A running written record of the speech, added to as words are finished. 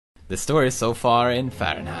The story so far in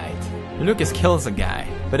Fahrenheit. Lucas kills a guy,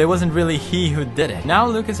 but it wasn't really he who did it. Now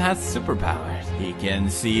Lucas has superpowers. He can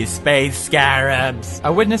see space scarabs.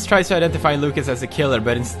 A witness tries to identify Lucas as a killer,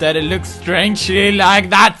 but instead it looks strangely like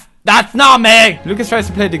that's not me! Lucas tries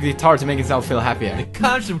to play the guitar to make himself feel happier. The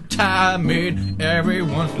constant time in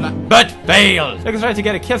everyone's life, but fails! Lucas tries to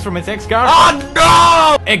get a kiss from his ex-girlfriend.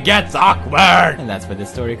 Oh no! It gets awkward! And that's where the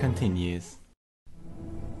story continues.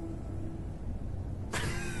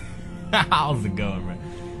 How's it going, bro?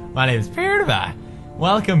 My name is PewDiePie.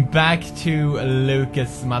 Welcome back to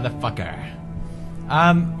Lucas motherfucker.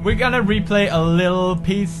 We're gonna replay a little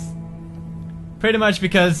piece. Pretty much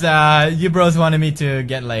because you bros wanted me to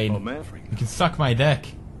get laid. Oh, man. You can suck my dick.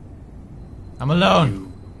 I'm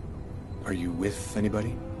alone. Are you with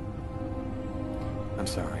anybody? I'm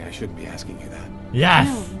sorry, I shouldn't be asking you that.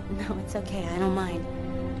 Yes! No, it's okay, I don't mind.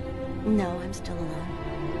 No, I'm still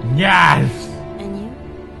alone. Yes! And you?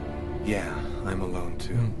 Yeah, I'm alone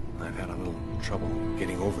too. I've had a little trouble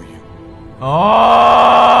getting over you.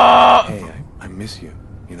 Oh! Hey, I miss you,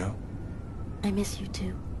 you know? I miss you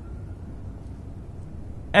too.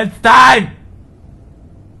 It's time!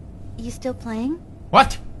 You still playing?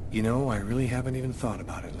 What? You know, I really haven't even thought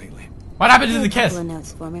about it lately. What happened to Do the a couple kiss? of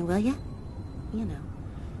notes for me, will you? You know,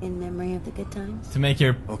 in memory of the good times. To make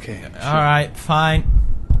your... Okay. Alright, fine.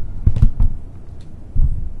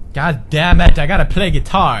 God damn it, I gotta play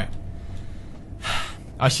guitar.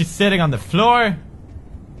 Oh, she's sitting on the floor?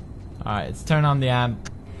 Alright, let's turn on the amp.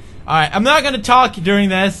 Alright, I'm not gonna talk during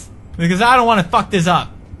this because I don't wanna fuck this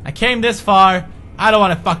up. I came this far, I don't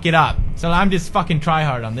wanna fuck it up. So I'm just fucking try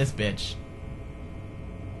hard on this bitch.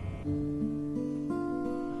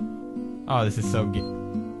 Oh, this is so good.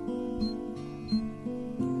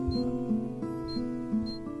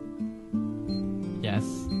 Yes,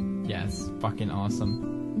 yes, fucking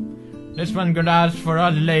awesome. This one goes out for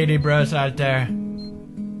all the lady bros out there.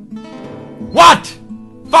 What?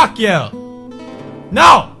 Fuck you!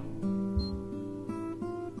 No!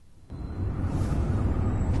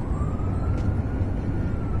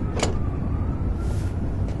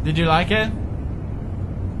 Did you like it?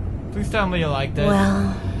 Please tell me you liked it.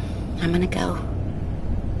 Well, I'm gonna go.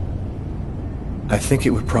 I think it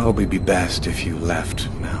would probably be best if you left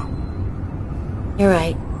now. You're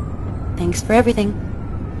right. Thanks for everything.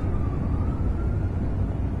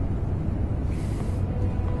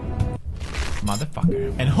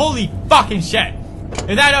 Motherfucker. And holy fucking shit!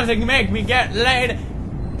 If that doesn't make me get laid,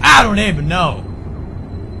 I don't even know.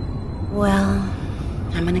 Well,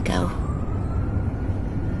 I'm gonna go.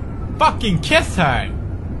 Fucking kiss her!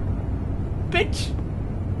 Bitch!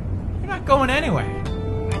 You're not going anywhere.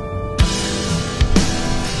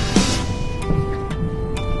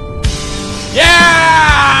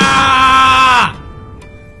 Yeah!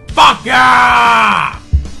 Fuck yeah!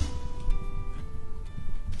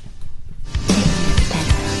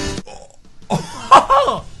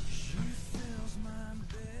 Oh!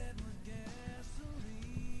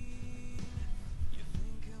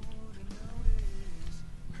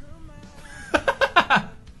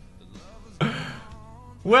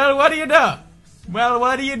 Well, what do you know? Well,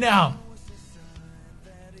 what do you know?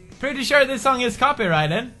 Pretty sure this song is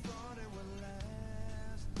copyrighted.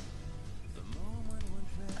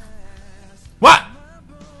 What?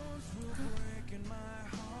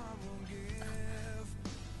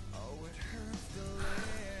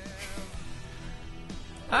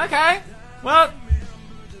 Okay. Well,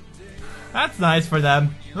 that's nice for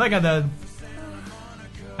them. Look at them.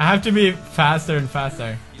 I have to be faster and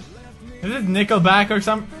faster. Is this Nickelback or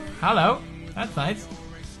some? Hello. That's nice.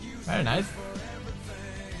 Very nice.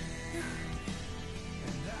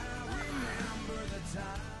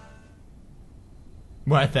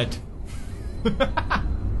 Worth it.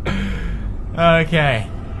 Okay.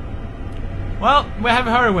 Well, we have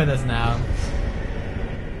her with us now.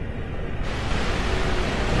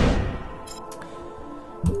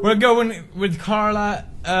 We're going with Carla.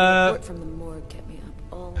 Report from the morgue kept me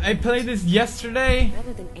up all night. I played this yesterday.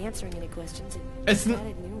 Rather than answering any questions, It's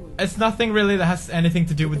added new ones. it's nothing really that has anything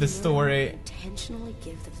to do with the story. Intentionally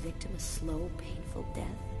give the victim a slow, painful death.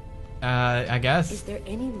 I Is guess. there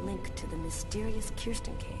any link to the mysterious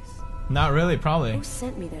Kirsten case? Not really, probably. Who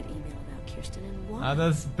sent me that email about Kirsten and why? Are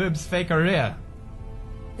those boobs fake or real?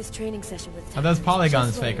 This training session with Are those Tyler is polygons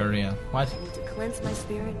just fake or what I real? need. What? I need to cleanse my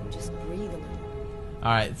spirit and just breathe a little.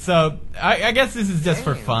 Alright, so I guess this is just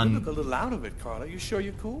for Damn, fun. You look a little out of it, Carla. You sure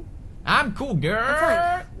you're cool? I'm cool, girl. I'm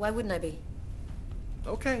fine. Why wouldn't I be?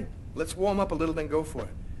 Okay, let's warm up a little, then go for it.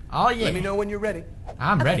 Oh yeah. Let me know when you're ready.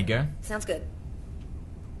 I'm Okay. ready, girl. Sounds good.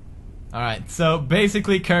 Alright, so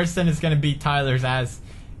basically Kirsten is gonna beat Tyler's ass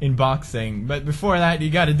in boxing. But before that, you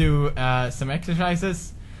gotta do some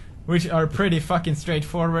exercises, which are pretty fucking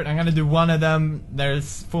straightforward. I'm gonna do one of them.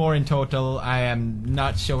 There's 4 in total. I am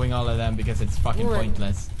not showing all of them because it's fucking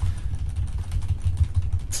pointless.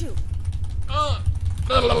 2,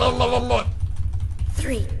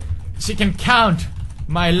 3. She can count!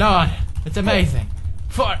 My lord! It's amazing!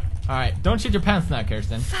 4! Alright, don't shit your pants now,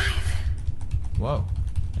 Kirsten. 5. Whoa.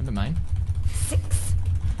 Never mind. 6.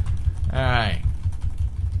 Alright.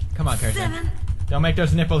 Come on, Kirsten. 7. Don't make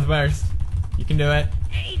those nipples burst. You can do it.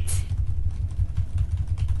 8.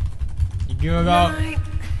 You go. 9.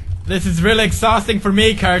 This is really exhausting for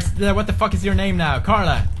me, Kirsten. What the fuck is your name now?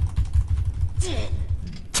 Carla. 10.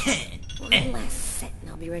 One last set and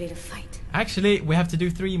I'll be ready to fight. Actually, we have to do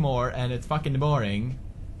 3 more, and it's fucking boring.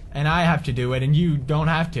 And I have to do it, and you don't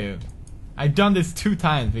have to. I've done this 2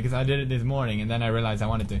 times because I did it this morning, and then I realized I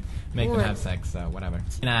wanted to make them have sex, so whatever.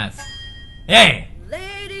 Nice. Hey!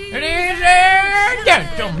 Ladies and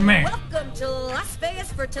gentlemen, welcome to Las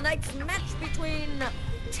Vegas for tonight's match between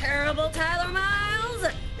terrible Tyler Miles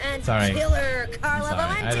and killer Carla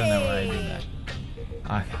Valenti. I don't know why I did that.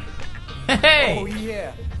 Okay. Hey! Oh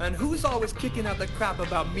yeah, and who's always kicking out the crap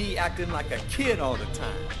about me acting like a kid all the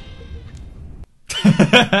time?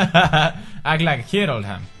 Act like a kid all the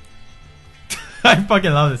time. I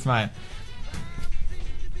fucking love this smile.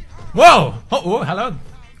 Whoa! Oh, hello,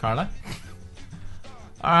 Carla.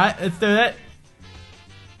 Alright, let's do it.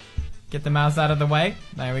 Get the mouse out of the way.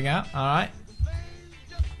 There we go. Alright.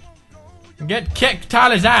 Get kicked,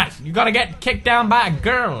 Tyler's ass. You gotta get kicked down by a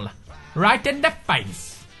girl. Right in the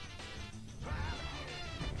face.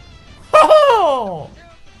 Ho-ho!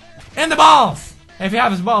 In the balls! If he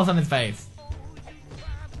has his balls on his face.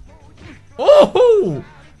 Ooh!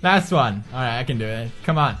 Last one. Alright, I can do it.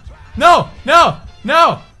 Come on. No! No!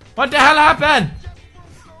 No! What the hell happened?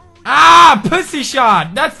 Ah! Pussy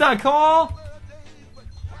shot! That's not cool!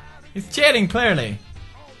 He's cheating, clearly.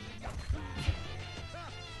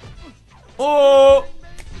 Oh!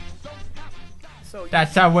 So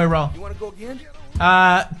that's how we roll. you want to go again?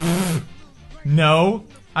 No.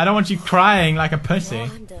 I don't want you crying like a pussy.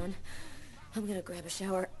 Well, I'm done. I'm gonna grab a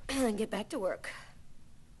shower and get back to work.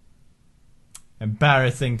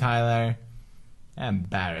 Embarrassing, Tyler.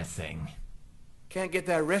 Embarrassing. Can't get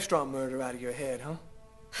that restaurant murder out of your head, huh?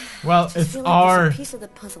 Well, Just it's feel like there's a piece of the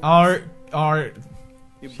puzzle our.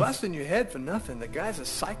 You're busting your head for nothing. The guy's a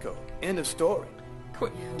psycho. End of story.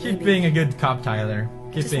 Keep being a good cop, Tyler.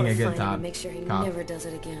 Keep Just being a wanna good find him cop. and make sure he cop. never does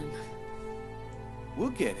it again. We'll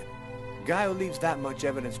get it. Guy who leaves that much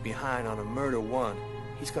evidence behind on a murder one,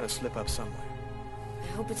 he's gonna slip up somewhere. I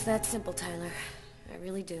hope it's that simple, Tyler. I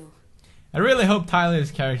really do. I really hope Tyler's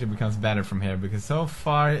character becomes better from here, because so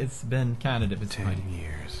far it's been kind of disappointing. 10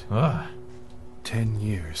 years. Ugh. 10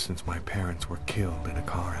 years since my parents were killed in a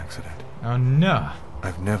car accident. Oh no.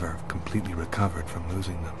 I've never completely recovered from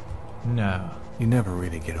losing them. No. You never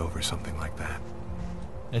really get over something like that.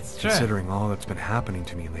 It's true. Considering all that's been happening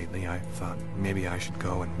to me lately, I thought maybe I should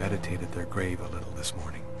go and meditate at their grave a little this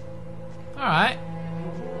morning. Alright.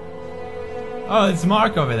 Oh, it's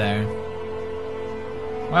Mark over there.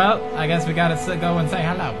 Well, I guess we gotta go and say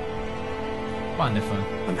hello. Wonderful.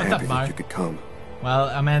 I'm What's happy up, that Mark? you could come. Well,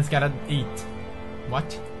 a man's gotta eat.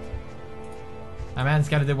 What? A man's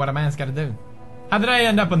gotta do what a man's gotta do. How did I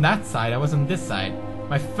end up on that side? I was on this side.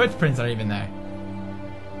 My footprints are even there.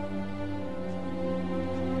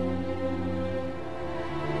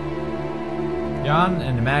 John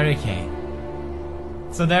and Mary Kay.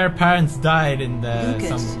 So their parents died in the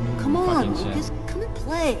Lucas, some come on, fucking shit. Lucas, come and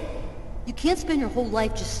play. You can't spend your whole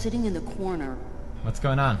life just sitting in the corner. What's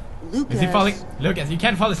going on? Lucas. Is he falling? Lucas, you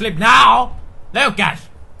can't fall asleep now! Lucas!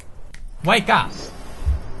 Wake up!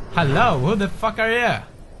 Hello, who the fuck are you?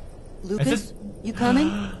 Lucas, you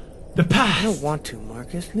coming? The past! I don't want to,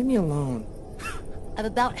 Marcus. Leave me alone. I've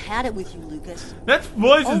about had it with you, Lucas. That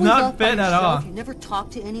voice is Always not off by fit at yourself, all. You never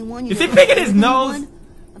talk to anyone. You Is he never picking play his with nose? anyone.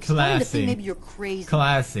 I'm starting to Classy. think maybe you're crazy.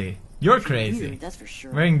 Classy. You're crazy. Weird, that's for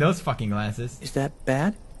sure. Wearing those fucking glasses. Is that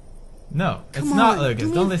bad? No, it's Come not, on, Lucas. do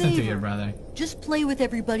me Don't a listen to favor. your brother. Just play with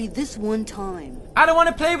everybody this one time. I don't want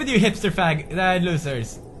to play with you hipster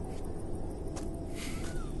losers.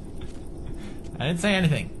 I didn't say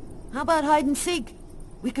anything. How about hide and seek?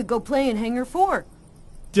 We could go play in Hangar 4.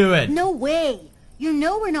 Do it. No way. You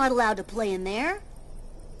know we're not allowed to play in there.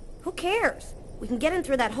 Who cares? We can get in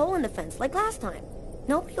through that hole in the fence, like last time.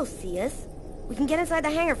 Nobody will see us. We can get inside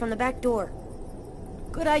the hangar from the back door.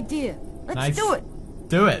 Good idea. Let's Nice. do it.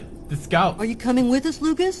 Do it. Let's go. Are you coming with us,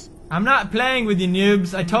 Lucas? I'm not playing with you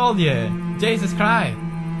noobs. I told you. Jesus Christ.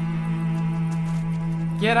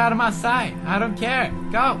 Get out of my sight. I don't care.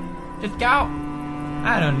 Go. Just go.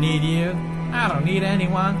 I don't need you. I don't need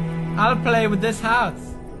anyone. I'll play with this house.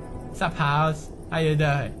 What's up, house? How you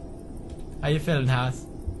doing? How you feeling, house?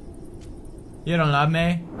 You don't love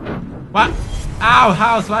me? What? Ow,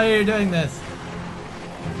 house, why are you doing this?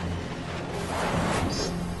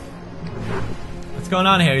 What's going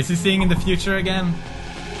on here? Is he seeing in the future again?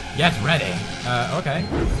 Get ready. Okay.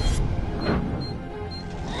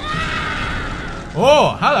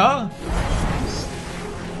 Oh, hello.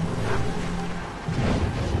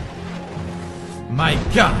 My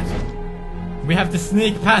God. We have to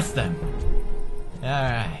sneak past them.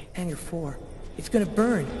 Alright. Hangar 4. It's gonna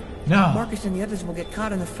burn. No. Marcus and the others will get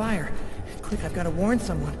caught in the fire. Quick, I've got to warn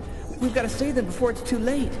someone. We've got to save them before it's too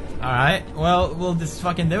late. Alright, well, we'll just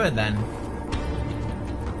fucking do it then.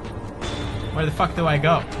 Where the fuck do I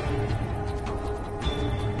go?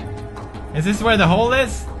 Is this where the hole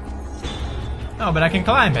is? Oh, but I can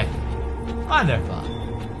climb it. Wonderful.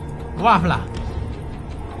 Wapla.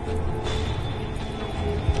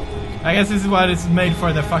 I guess this is what it's made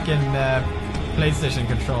for the fucking PlayStation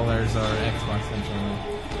controllers or Xbox controller.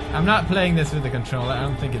 I'm not playing this with the controller. I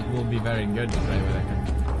don't think it will be very good to play with a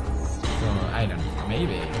controller. So, I don't know.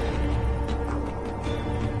 Maybe.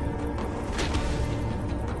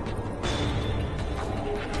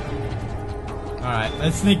 Alright,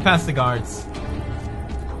 let's sneak past the guards.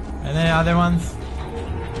 And the other ones?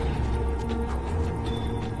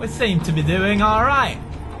 We seem to be doing alright.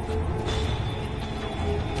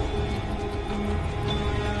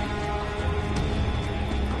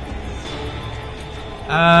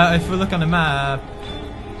 If we look on the map...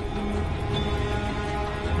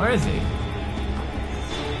 Where is he?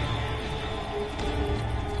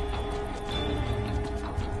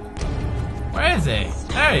 Where is he?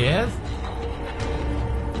 There he is!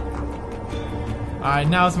 Alright,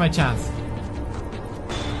 now's my chance.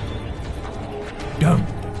 Dun,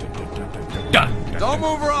 dun, dun, Don't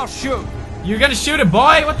move or I'll shoot. You're gonna shoot a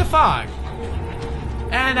boy? What the fuck?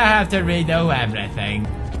 And I have to redo everything.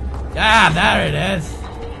 Ah, there it is.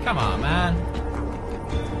 Come on, man.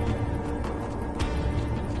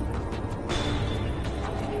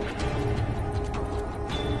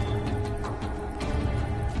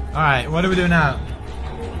 Alright, what do we do now?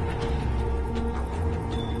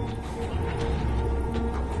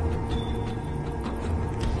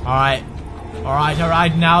 Alright.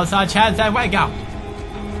 Alright, now's our chance and wake up.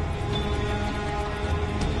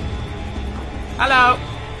 Hello.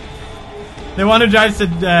 The one who drives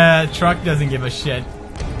the truck doesn't give a shit.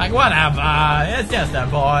 Like, whatever, it's just a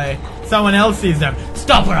boy. Someone else sees them.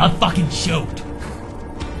 Stop or I'll fucking shoot.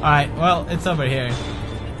 Alright, well, it's over here.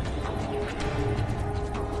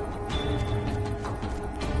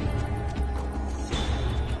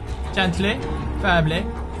 Gently, firmly,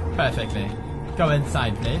 perfectly. Go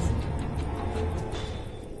inside, please.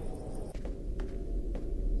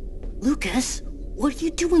 Lucas, what are you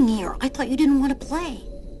doing here? I thought you didn't want to play.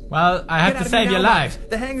 Well, I have to save your life.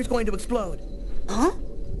 The hangar's going to explode. Huh?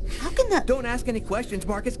 How can that... Don't ask any questions,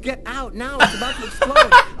 Marcus. Get out now. It's about to explode.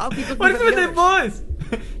 I'll keep looking What for is with the the voice?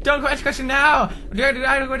 Don't ask question now.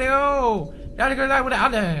 It's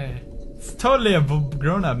totally a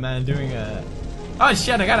grown-up man doing a... Oh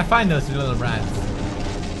shit, I gotta find those little brats.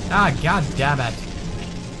 Ah, god damn it.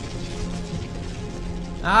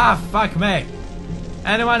 Ah, fuck me.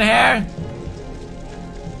 Anyone here?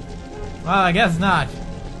 Well, I guess not.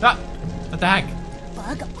 Ah, what the heck?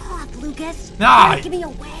 Bug off, Lucas. No. You're giving me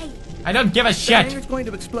away. I don't give a The shit. hangar's going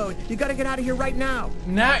to explode. You gotta get out of here right now.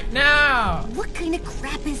 No. What kind of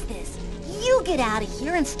crap is this? You get out of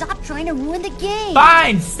here and stop trying to ruin the game.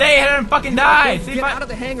 Fine, stay here and fucking die. See Get if I... out of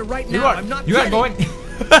the hangar right now. I'm not You are kidding. going...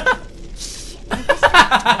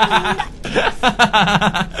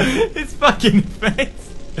 His fucking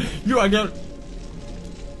face. You are going...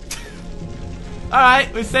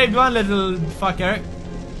 Alright, we saved one little fucker.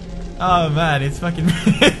 Oh man, it's fucking...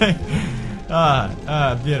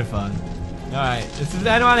 beautiful. Alright, is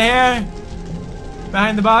anyone here?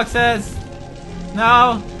 Behind the boxes?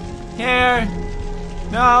 No? Here?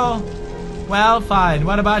 No? Well, fine.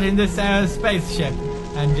 What about in this spaceship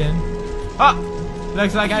engine? Oh!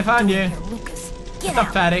 Looks like I found you. Here, Lucas. Get What's up,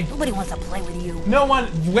 out. fatty? Nobody wants to play with you. No one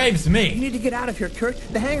waves You me. need to get out of here, Kurt.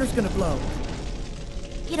 The hangar's gonna blow.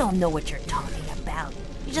 You don't know what you're talking about.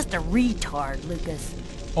 You're just a retard, Lucas.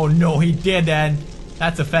 Oh no, he didn't.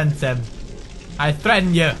 That's offensive. I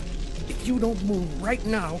threaten you. If you don't move right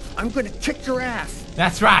now, I'm gonna kick your ass.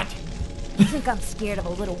 That's right. You think I'm scared of a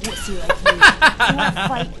little wussy like you? You want to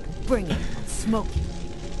fight? Bring it. I'll smoke you.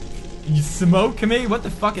 You smoke me? What the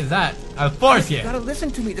fuck is that? I'll force you. You gotta listen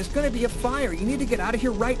to me. There's gonna be a fire. You need to get out of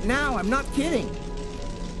here right now. I'm not kidding.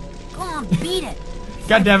 Go on, beat it.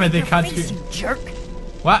 God damn it, they Your cut face, you. you jerk.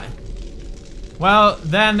 What? Well,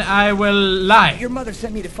 then I will lie. Your mother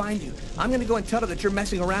sent me to find you. I'm gonna go and tell her that you're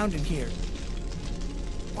messing around in here.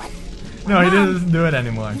 No, he doesn't do it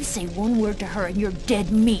anymore. You say one word to her and you're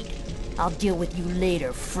dead meat. I'll deal with you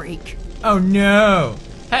later, freak. Oh no!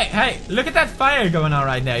 Hey, look at that fire going on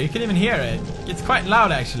right now. You can even hear it. It's quite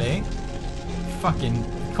loud, actually.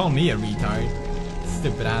 Fucking call me a retard.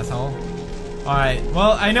 Stupid asshole. Alright,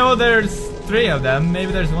 well, I know there's 3 of them.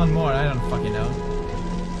 Maybe there's one more. I don't fucking know.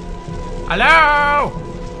 Hello!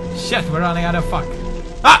 Shit, we're running out of fuck.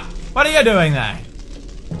 Ah! What are you doing there?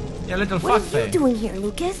 You little fuckface. What are you doing here,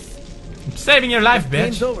 Lucas? I'm saving your life, bitch.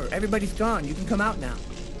 Game's over. Everybody's gone. You can come out now.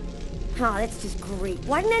 Oh, that's just great.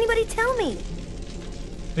 Why didn't anybody tell me?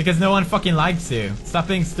 Because no one fucking likes you. Stop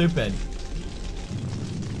being stupid.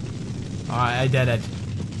 Alright, I did it.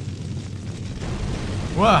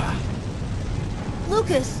 Whoa.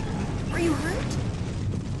 Lucas, are you hurt?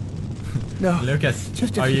 No. Lucas,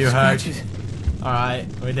 Just a are few you hurt? scratches. Alright,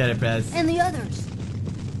 we did it, Prez. And the others?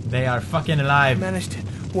 They are fucking alive. Managed to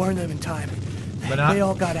warn them in time. But They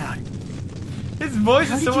all got out. His voice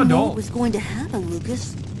How is did so you know adult. it was going to happen,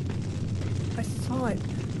 Lucas? I saw it.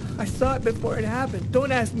 I saw it before it happened.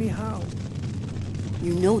 Don't ask me how.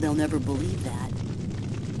 You know they'll never believe that.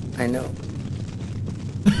 I know.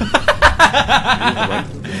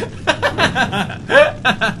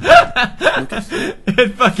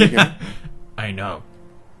 It fucking. I know.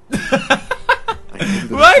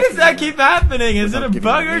 Why does that keep happening? Is it a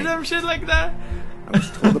bug or some shit like that? I was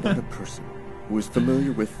told about a person who is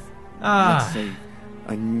familiar with, let's say,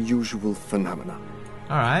 unusual phenomena.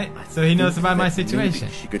 Alright, so he knows about my Maybe situation.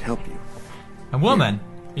 she could help you. A woman?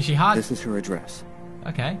 Is she hot? This is her address.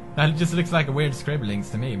 Okay. That just looks like a weird scribblings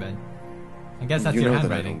to me, but I guess that's You your know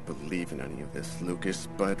that I handwriting. don't believe in any of this, Lucas,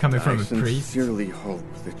 but Coming from I a priest? sincerely hope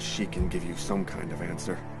that she can give you some kind of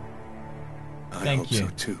answer. I Thank hope you. so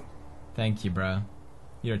too. Thank you, bro.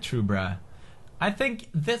 You're a true bro. I think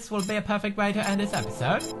this will be a perfect way to end this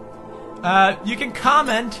episode. You can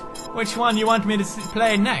comment which one you want me to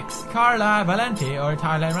play next. Carla Valenti or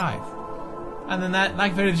Tyler Rife. And then that,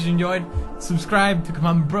 like video if you enjoyed, subscribe to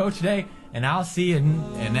Come Bro today, and I'll see you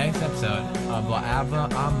in the next episode of whatever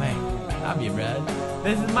I make. Love you, bro.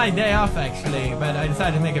 This is my day off actually, but I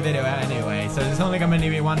decided to make a video anyway, so there's only gonna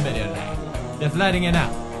be one video today. Just letting you know.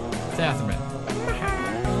 Say awesome, bro.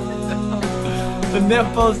 The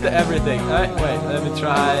nipples to everything. Alright, wait, let me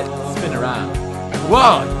try spin around.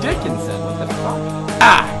 Whoa, Dickinson, what the fuck?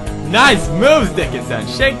 Ah! Nice moves, Dickinson!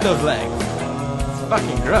 Shake those legs. It's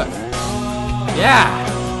fucking gross. Yeah!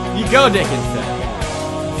 You go, Dickinson.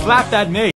 Slap that knee.